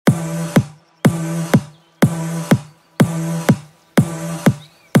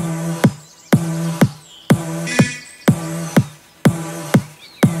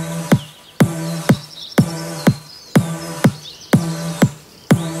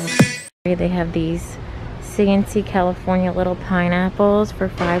They have these C&C California little pineapples for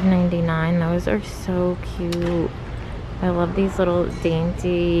 $5.99. Those are so cute. I love these little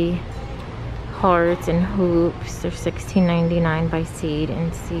dainty hearts and hoops. They're $16.99 by Seed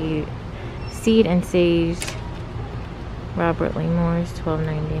and Sage. Robert Lee Moore's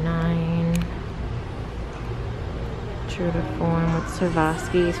 $12.99. True to Form with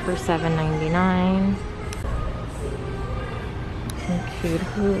Swarovskis for $7.99. Some cute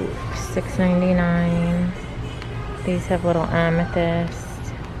hoops, $6.99. These have little amethyst.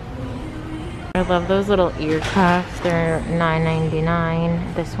 I love those little ear cuffs. They're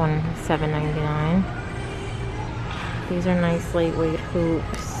 $9.99. This one is $7.99. These are nice lightweight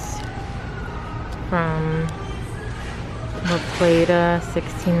hoops from La Plata,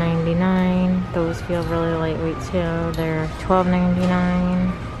 $16.99. Those feel really lightweight too. They're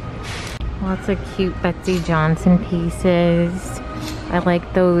 $12.99. Lots of cute Betsy Johnson pieces. I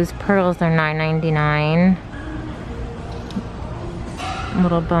like those pearls. They're $9.99.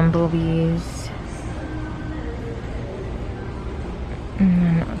 Little bumblebees. And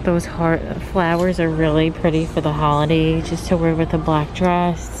then those heart flowers are really pretty for the holiday, just to wear with a black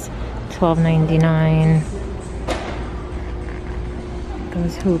dress. $12.99.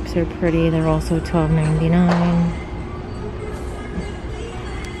 Those hoops are pretty. They're also $12.99.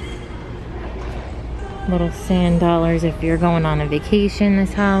 Little sand dollars if you're going on a vacation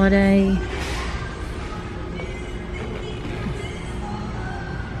this holiday.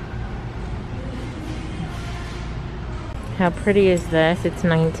 How pretty is this? It's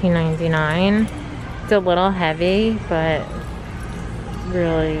 $19.99. It's a little heavy, but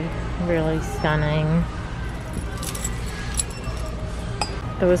really, really stunning.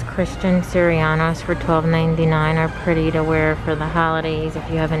 Those Christian Sirianos for $12.99 are pretty to wear for the holidays if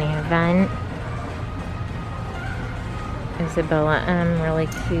you have any event. Isabella M, really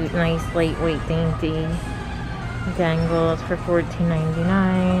cute, nice, lightweight, dainty dangles for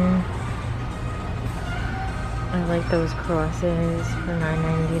 $14.99. I like those crosses for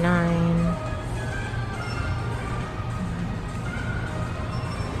 $9.99.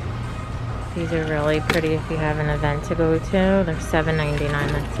 These are really pretty if you have an event to go to. They're $7.99.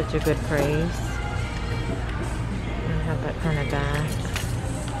 That's such a good price. I have that kind of back.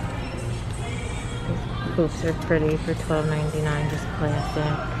 These hoops are pretty for $12.99, just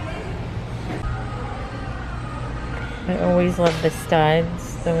plastic. I always love the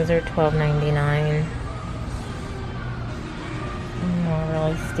studs. Those are $12.99. More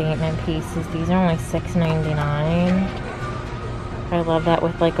really statement pieces. These are only $6.99. I love that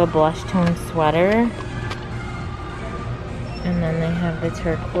with like a blush tone sweater. And then they have the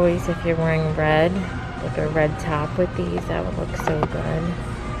turquoise if you're wearing red, like a red top with these. That would look so good.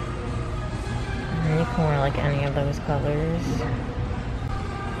 And then you can wear like any of those colors.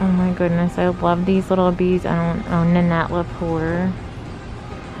 Oh my goodness, I love these little bees. I don't own Nanette Lepore.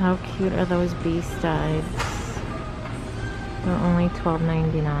 How cute are those bee studs? They're only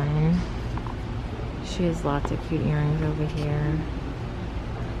 $12.99. She has lots of cute earrings over here.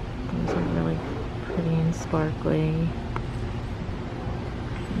 Those are really pretty and sparkly.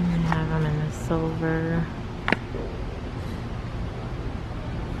 And they have them in the silver.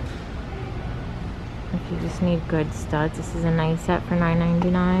 If you just need good studs, this is a nice set for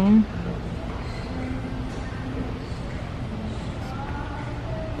 $9.99.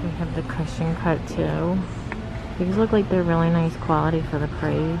 They have the cushion cut too. These look like they're really nice quality for the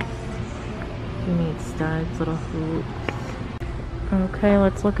price. You need studs, little hoops. Okay,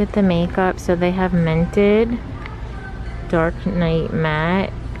 let's look at the makeup. So they have Mented Dark Night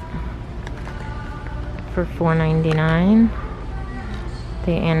Matte for $4.99.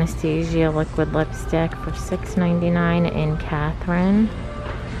 The Anastasia Liquid Lipstick for $6.99 in Catherine.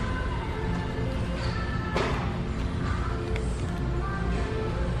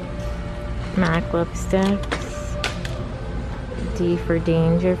 MAC lipsticks. D for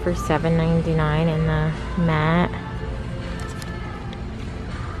Danger for $7.99 in the matte.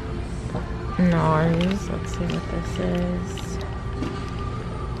 NARS, let's see what this is.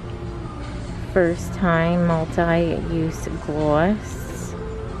 First Time Multi-Use Gloss,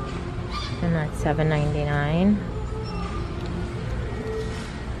 and that's $7.99.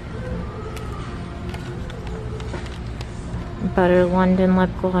 Butter London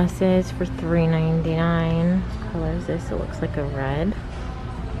lip glosses for $3.99. What color is this? It looks like a red.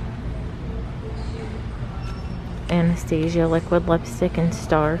 Anastasia Liquid Lipstick in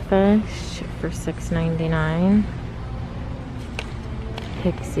Starfish for $6.99.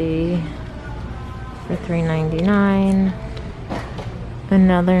 Pixie for $3.99.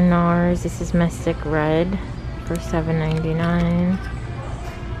 Another NARS. This is Mystic Red for $7.99.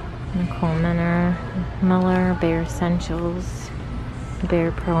 Miller Bare Essentials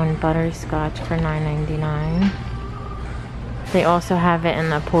Bare Pro and Butterscotch for $9.99. They also have it in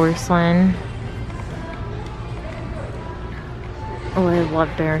the porcelain. Oh, I love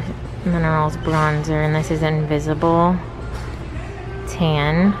Bare Minerals bronzer, and this is Invisible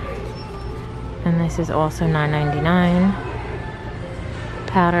Tan, and this is also $9.99.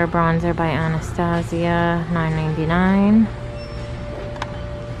 Powder bronzer by Anastasia, $9.99.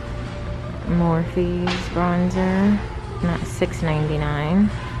 Morphe's bronzer, not $6.99.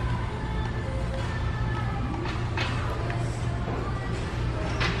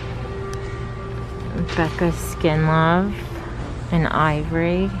 Becca's Skin Love in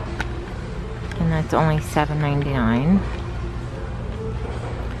Ivory, and that's only $7.99.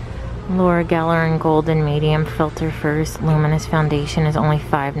 Laura Geller in Golden Medium Filter First Luminous Foundation is only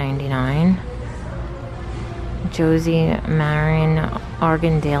 $5.99. Josie Marin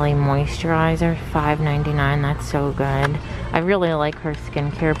Argan Daily Moisturizer, $5.99. That's so good. I really like her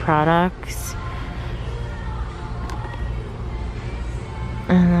skincare products.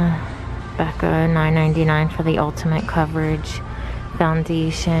 Becca, $9.99 for the Ultimate Coverage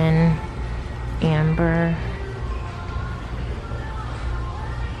Foundation, Amber.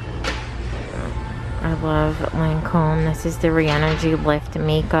 I love Lancome. This is the Re-Energy Lift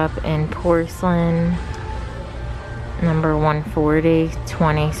Makeup in Porcelain, number 140,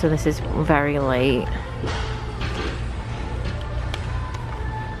 20, so this is very light.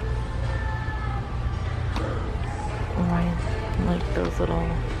 Oh, I like those little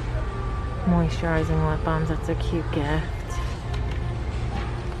moisturizing lip balms. That's a cute gift.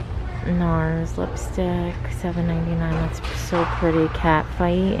 NARS lipstick, $7.99. That's so pretty.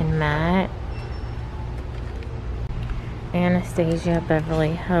 Catfight in matte. Anastasia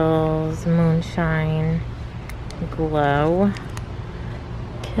Beverly Hills Moonshine Glow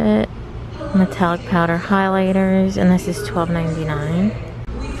Kit. Metallic powder highlighters, and this is $12.99.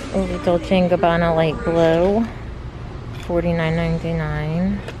 Oh, the Dolce & Gabbana Light Blue,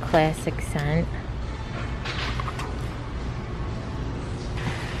 $49.99. Classic scent.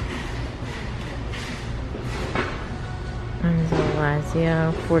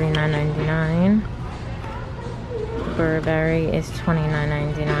 Lazio, $49.99. Burberry is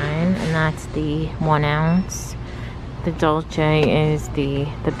 $29.99, and that's the 1 ounce. The Dolce is the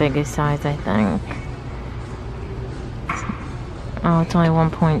biggest size, I think. Oh, it's only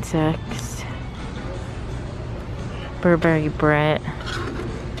 1.6. Burberry Brit.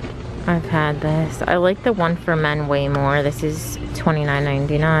 I've had this. I like the one for men way more. This is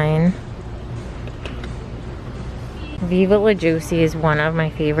 $29.99. Viva La Juicy is one of my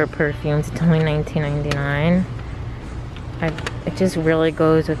favorite perfumes. It's only $19.99. It just really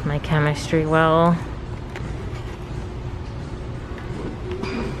goes with my chemistry well.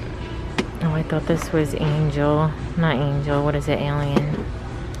 Oh, I thought this was Angel. Not Angel, what is it? Alien.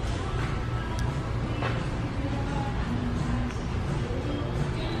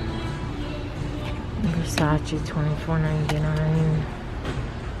 Versace, $24.99.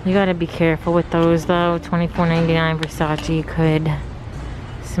 You gotta be careful with those though. $24.99 Versace could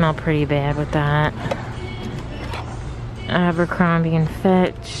smell pretty bad with that. Abercrombie and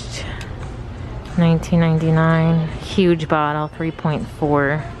Fitch, $19.99. Huge bottle,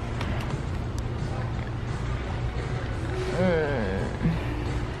 3.4.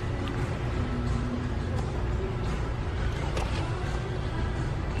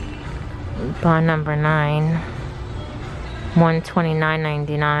 Bond number 9,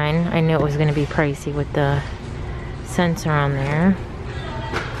 $129.99. I knew it was going to be pricey with the sensor on there.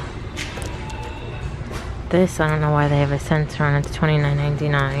 This, I don't know why they have a sensor on it. It's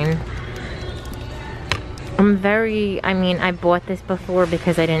 $29.99. I mean, I bought this before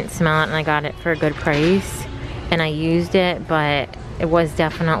because I didn't smell it and I got it for a good price. And I used it, but it was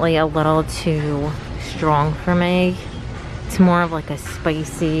definitely a little too strong for me. It's more of like a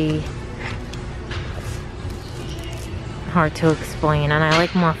spicy, hard to explain. And I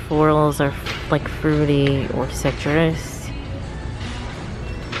like more florals or like fruity or citrus.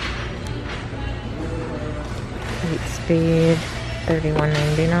 Speed,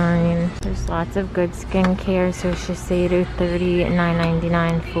 $31.99. There's lots of good skincare. So Shiseido,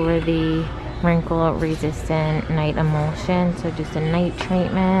 $39.99 for the wrinkle resistant night emulsion. So just a night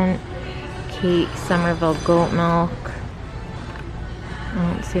treatment. Kate Somerville goat milk.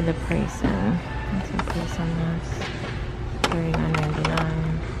 I don't see the pricing. What's the price on this?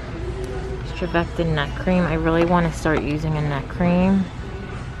 $39.99. Strivectin neck cream. I really want to start using a neck cream.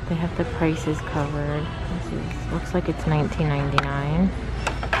 They have the prices covered. This is, looks like it's $19.99.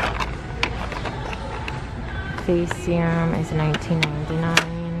 Face serum is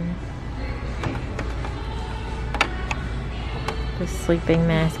 $19.99. The sleeping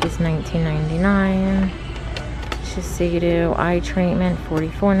mask is $19.99. Shiseido eye treatment,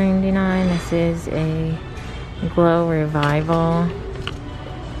 $44.99. This is a Glow Revival.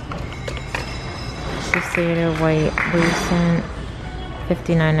 Shiseido White Lucent,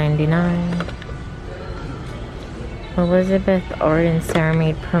 $59.99. Elizabeth Arden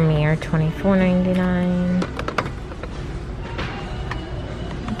Ceramide Premier,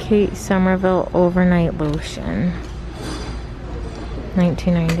 $24.99. Kate Somerville Overnight Lotion,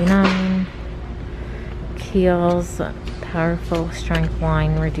 $19.99. Kiehl's Powerful Strength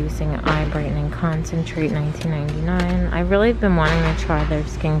Wine Reducing Eye Brightening Concentrate, $19.99. I've really been wanting to try their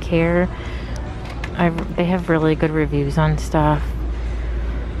skincare. They have really good reviews on stuff.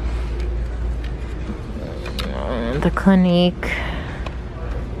 The Clinique.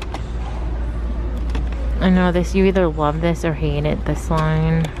 I know this, you either love this or hate it, this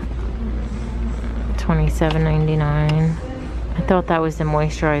line. $27.99. I thought that was the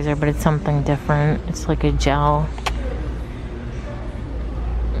moisturizer, but it's something different. It's like a gel.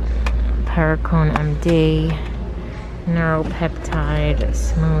 Perricone MD Neuropeptide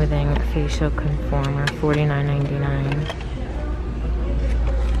Smoothing Facial Conformer, $49.99.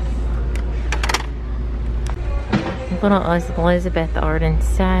 Little Elizabeth Arden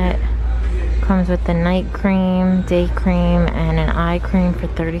set. Comes with the night cream, day cream, and an eye cream for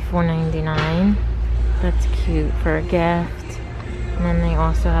 $34.99. That's cute for a gift. And then they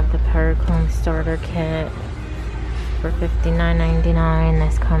also have the Perricone Starter Kit for $59.99.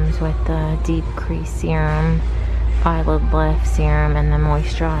 This comes with the Deep Crease Serum, Eyelid Lift Serum, and the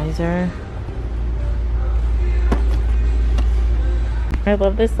moisturizer. I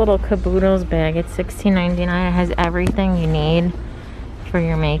love this little Caboodles bag. It's $16.99. It has everything you need for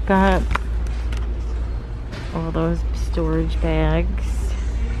your makeup. All those storage bags.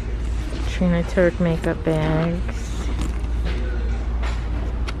 Trina Turk makeup bags.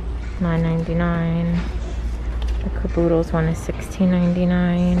 $9.99. The Caboodles one is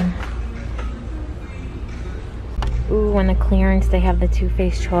 $16.99. Ooh, on the clearance they have the Too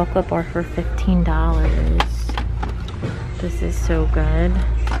Faced chocolate bar for $15. This is so good.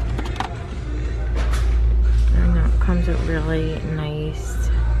 I know it comes with really nice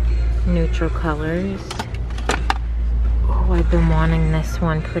neutral colors. Oh, I've been wanting this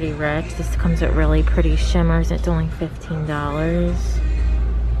one, Pretty Rich. This comes with really pretty shimmers. It's only $15.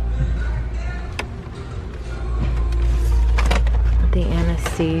 The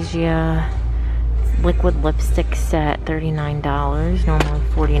Anastasia liquid lipstick set, $39. Normally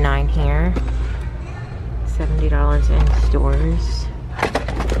 $49 here. $70 in stores.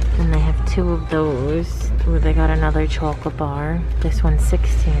 And they have two of those. Ooh, they got another chocolate bar. This one's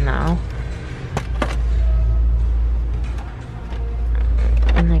 $16 though.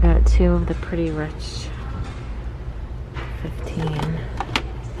 And they got two of the Pretty Rich, $15.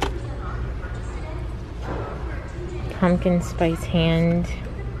 Pumpkin Spice hand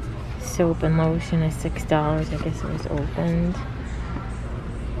soap and lotion is $6. I guess it was opened.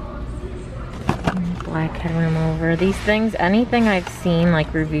 Blackhead remover. These things, anything I've seen,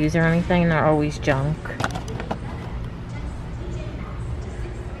 like reviews or anything, they're always junk.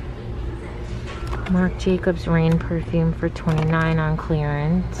 Marc Jacobs Rain perfume for $29 on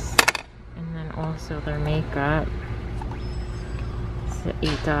clearance. And then also their makeup. It's an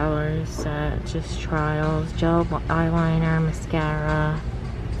 $8 set. Just trials. Gel eyeliner, mascara,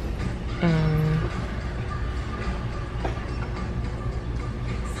 and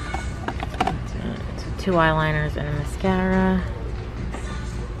two eyeliners and a mascara.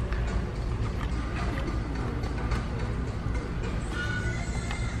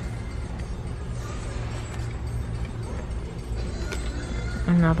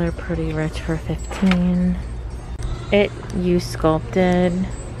 Another Pretty Rich for $15. It You Sculpted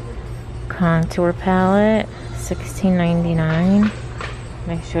contour palette, $16.99.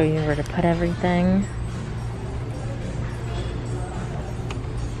 Let me show you where to put everything.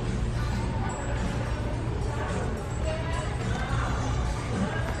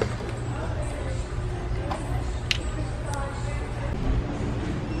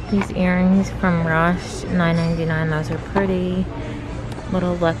 These earrings from Rush, $9.99. Those are pretty.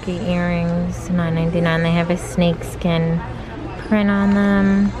 Little Lucky earrings, $9.99. They have a snakeskin print on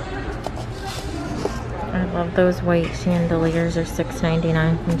them. I love those white chandeliers. They're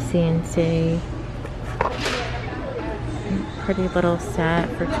 $6.99 from CNC. Pretty little set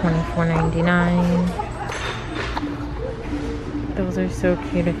for $24.99. Those are so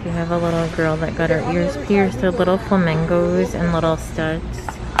cute if you have a little girl that got her ears pierced. They're little flamingos and little studs.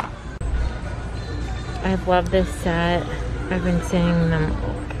 I love this set. I've been seeing them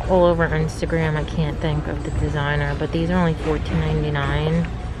all over Instagram. I can't think of the designer, but these are only $14.99.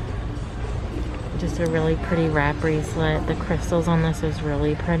 Just a really pretty wrap bracelet. The crystals on this is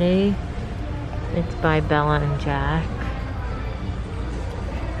really pretty. It's by Bella and Jack.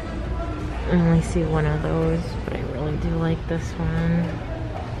 I only see one of those, but I really do like this one.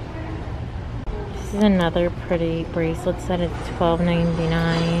 This is another pretty bracelet set. It's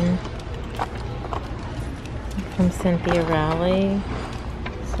 $12.99 from Cynthia Rowley.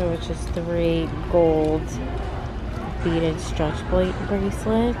 So it's just 3 gold beaded stretch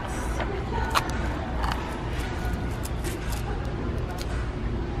bracelets.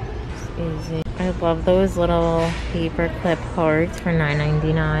 Easy. I love those little paper clip hearts for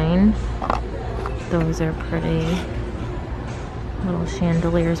 $9.99. Those are pretty. Little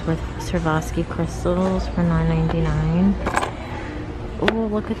chandeliers with Swarovski crystals for $9.99. Oh,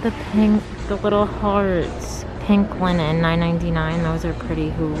 look at the pink, the little hearts. Pink linen, $9.99. Those are pretty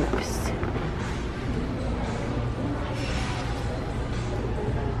hoops.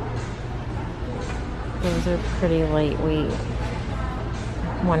 Those are pretty lightweight.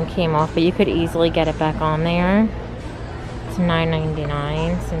 One came off, but you could easily get it back on there. It's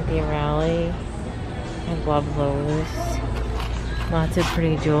 $9.99, Cynthia Rowley. I love those. Lots of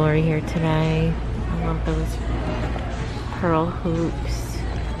pretty jewelry here today. I love those pearl hoops.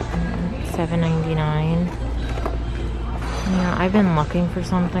 $7.99. Yeah, I've been looking for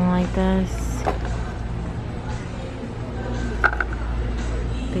something like this.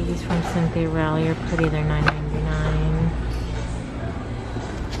 These from Cynthia Rowley are pretty. They're $9.99.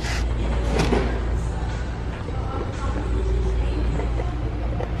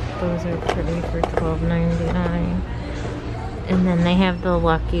 Those are pretty for $12.99. And then they have the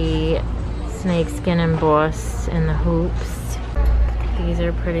Lucky snakeskin embossed in the hoops. These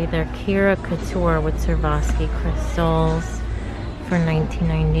are pretty. They're Kira Couture with Swarovski crystals for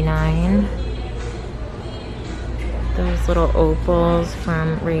 $19.99. Those little opals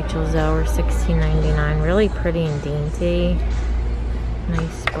from Rachel Zoe are $16.99. Really pretty and dainty.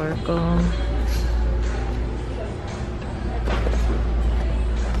 Nice sparkle.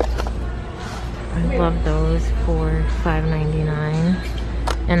 I love those for $5.99.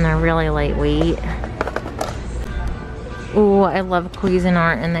 And they're really lightweight. Oh, I love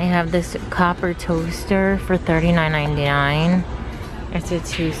Cuisinart, and they have this copper toaster for $39.99. It's a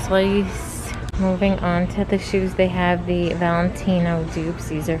 2-slice. Moving on to the shoes, they have the Valentino dupes.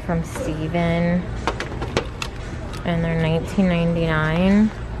 These are from Steven. And they're $19.99.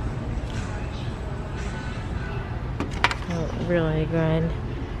 Oh, really good.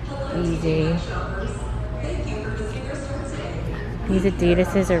 Easy. These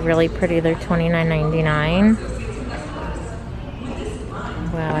Adidas's are really pretty. They're $29.99.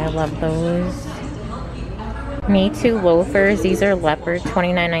 Wow, I love those. Me Too loafers. These are leopard,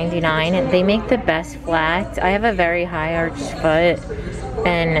 $29.99. They make the best flats. I have a very high arched foot,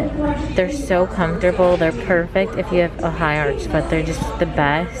 and they're so comfortable. They're perfect if you have a high arched foot. They're just the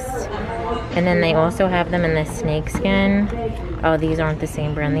best. And then they also have them in the snakeskin. Oh, these aren't the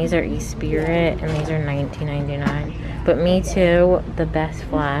same brand. These are Espirit, and these are $19.99. But Me Too, the best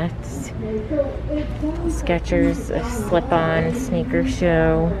flats. Skechers, a slip-on sneaker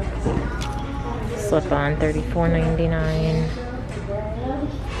shoe. Slip-on, $34.99.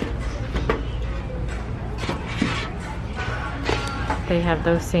 They have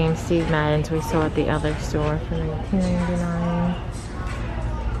those same Steve Maddens we saw at the other store for $19.99.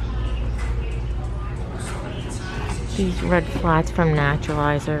 These red flats from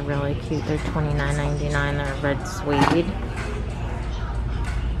Naturalize are really cute. They're $29.99. They're red suede.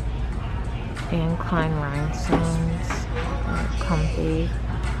 And Klein rhinestones. They're comfy.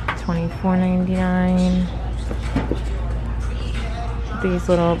 $24.99. These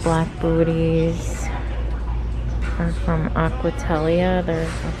little black booties are from Aquatelia. They're a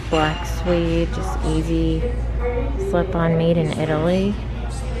black suede, just easy slip-on, made in Italy.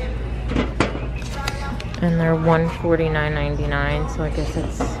 And they're $149.99, so I guess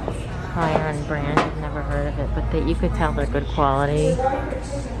it's higher on brand. I've never heard of it, but you could tell they're good quality.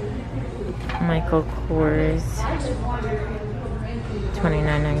 Michael Kors,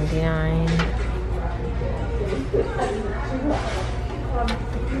 $29.99.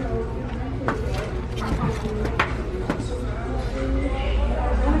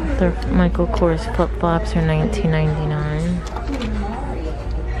 The Michael Kors flip-flops are $19.99.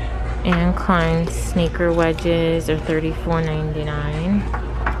 And Klein sneaker wedges are $34.99.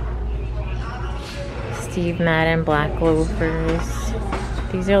 Steve Madden black loafers.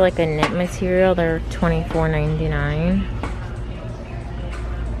 These are like a knit material. They're $24.99.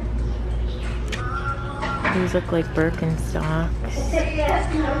 These look like Birkenstocks.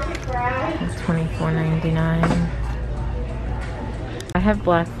 $24.99. I have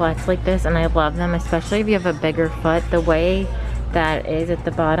black flats like this and I love them, especially if you have a bigger foot. The way that is at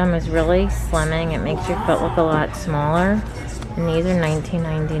the bottom is really slimming. It makes your foot look a lot smaller. And these are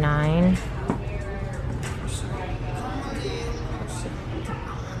 $19.99.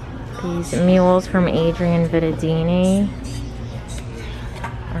 These mules from Adrian Vittadini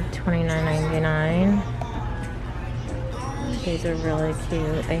are $29.99. These are really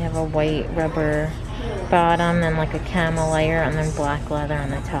cute. They have a white rubber bottom and like a camel layer and then black leather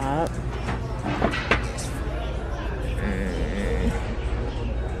on the top.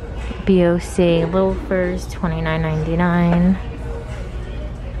 BOC loafers, $29.99.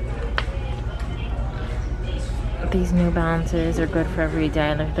 These New Balances are good for every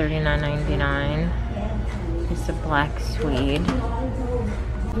day. They're $39.99. Just a black suede.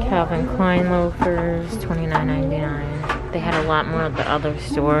 Calvin Klein loafers, $29.99. They had a lot more at the other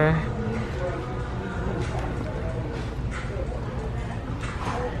store.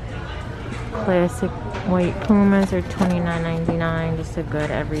 Classic white Pumas are $29.99. Just a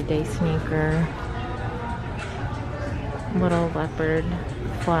good everyday sneaker. Little leopard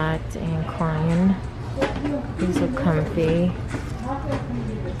flat and Klein. These are comfy.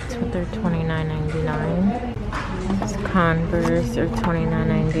 That's what they're $29.99. These Converse are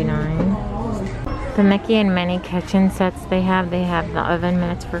 $29.99. The Mickey and Minnie kitchen sets they have the oven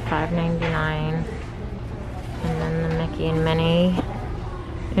mitts for $5.99. And then the Mickey and Minnie.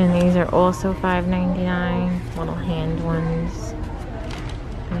 And these are also $5.99. Little hand ones.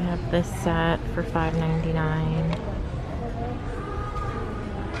 We have this set for $5.99.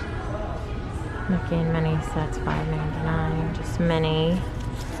 Mickey and Minnie sets $5.99. Just mini.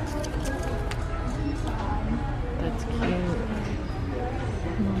 That's cute.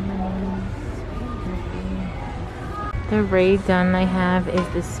 The Ray Dunn I have is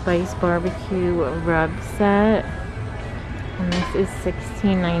the Spice Barbecue Rub Set. And this is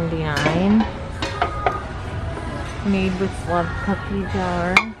 $16.99. Made with Love Cookie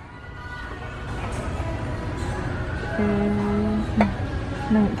Jar.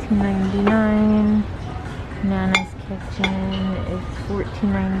 $19.99. Nana's Kitchen is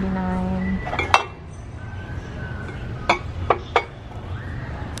 $14.99.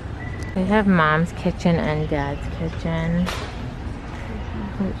 They have Mom's Kitchen and Dad's Kitchen.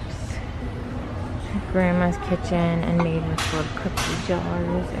 Oops. Grandma's Kitchen and Made with Love Cookie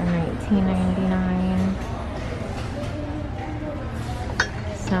Jars are $19.99.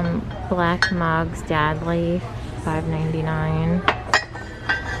 Some Black Mugs Dad Leaf, $5.99.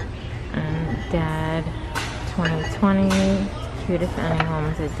 And Dad 2020. Cute if anyone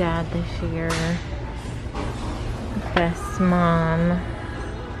was a dad this year. Best Mom,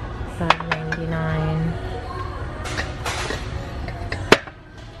 $5.99.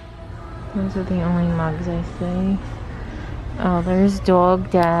 Those are the only mugs I see. Oh, there's Dog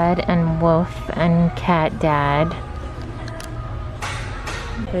Dad and Wolf and Cat Dad.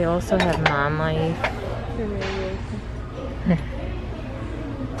 They also have Mom Life.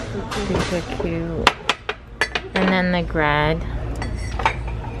 These are cute. And then the Grad.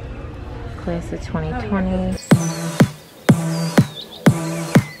 Class of 2020.